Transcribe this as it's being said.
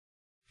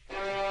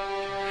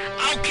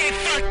Okay,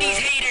 fuck these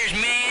haters,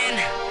 man.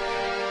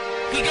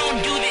 We gon'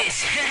 do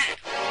this.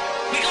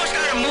 We gon'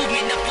 start a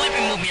movement, the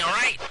flipping movement,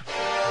 alright?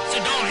 So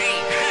don't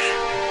hate.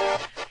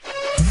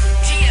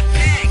 TF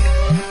Pack,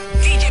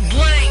 DJ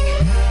Blank,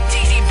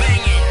 TZ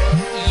Bangin'.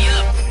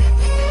 Yup.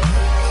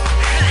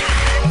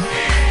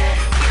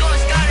 We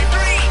gon' start in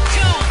 3,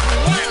 2,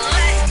 1,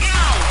 let's go.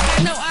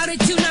 Got no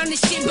attitude on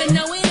this shit, but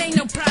no, it ain't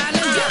no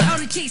problem. Got all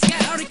the chicks,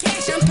 got all the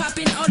cash, I'm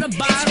popping all the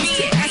bottles.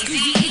 Ask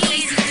me,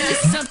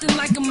 it's something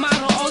like a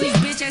model. All these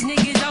bitch ass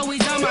niggas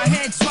always on my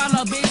head.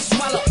 Swallow, bitch,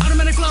 swallow.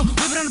 Automatic flow,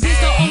 whip it on the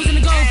pistol, always in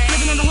the goal.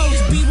 Flipping on the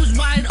hose, beat was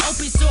wide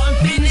open, so I'm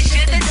finished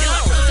at the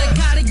door.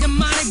 Psychotic,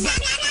 demonic,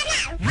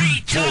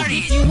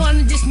 retarded. If you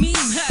wanna diss me,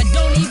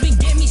 don't even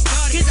get me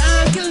started. Cause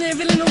I'm killing it,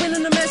 villain,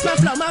 winning the mess. My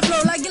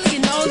flow like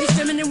Gilligan. All these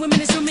feminine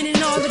women is swimming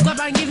in all the guap.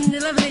 I'm giving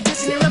it, loving it,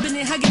 touching it, rubbing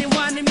it, hugging it,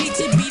 wanting me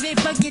to be. They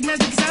fucking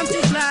nuts because I'm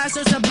too fly,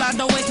 so sublime.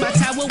 Don't waste my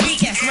time with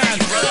weak ass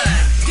rhymes.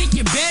 Think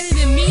you're better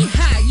than me?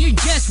 Ha, you're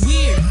just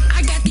weird.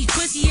 I got these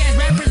pussy ass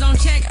rappers on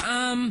check.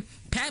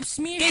 Pap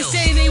smear. They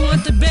say they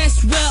want the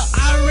best. Well,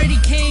 I already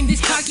came.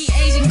 This cocky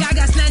Asian guy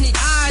got slanted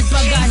eyes,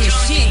 but got his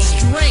shit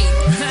straight.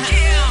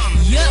 Damn.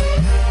 Yup.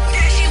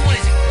 That shit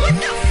was, what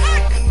the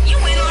fuck? You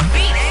went on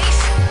beat,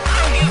 Ace. I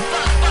don't give a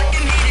fuck. Fuck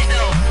them haters,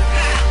 though.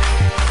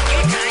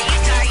 You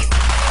tight.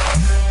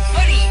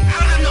 Buddy, I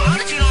don't have no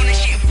attitude on this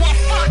shit. Well,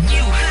 fuck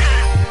you.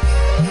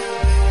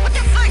 What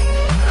the fuck?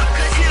 I'm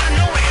cussing out of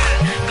nowhere.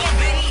 Go,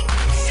 Benny.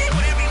 Say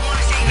whatever you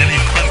want to say. Let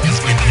me fuck this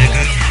with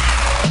nigga.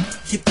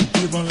 Keep the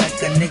beat on like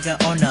a nigga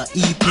on a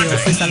E-pill.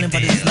 Freestyling but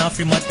it's not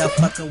free,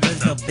 motherfucker,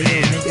 where's the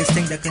bill? Niggas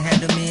think they can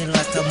handle me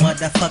like a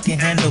motherfucking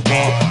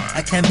handlebar.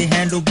 I can't be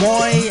handled,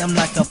 boy, I'm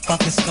like a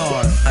fucking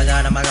scar. I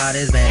got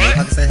his bandit.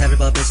 I can say heavy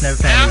but bitch never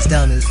family. It's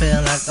dumb, it's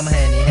feeling like I'm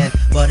handy hand,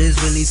 but it's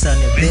really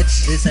sunny,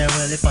 bitch. This ain't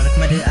really funny.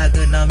 Come I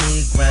could not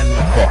me Grammy.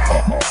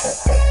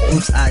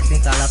 Oops, I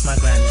think I lost my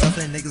Grammy. Some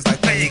niggas like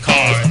playing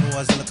cards.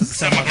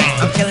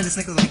 I'm killing this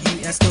niggas like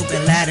you and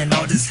stupid Latin.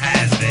 All this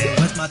has been.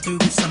 What's my three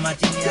bitch on my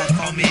genie? I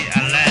call me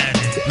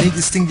Aladdin.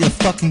 Niggas think they're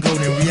fucking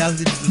golden.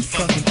 Reality is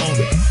fucking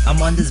only.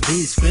 I'm on this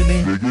beat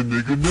screaming,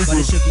 but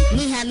it should be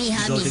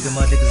Miha. go digga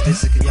my niggas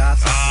this is y'all.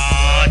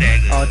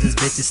 All these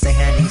bitches stay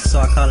handy, so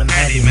I call them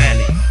handy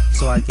manly.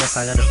 So I guess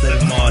I gotta flip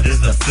them all. This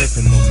is the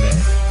flipping movement.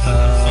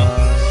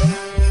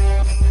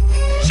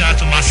 Shout out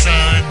to my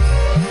son.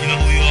 You know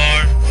who you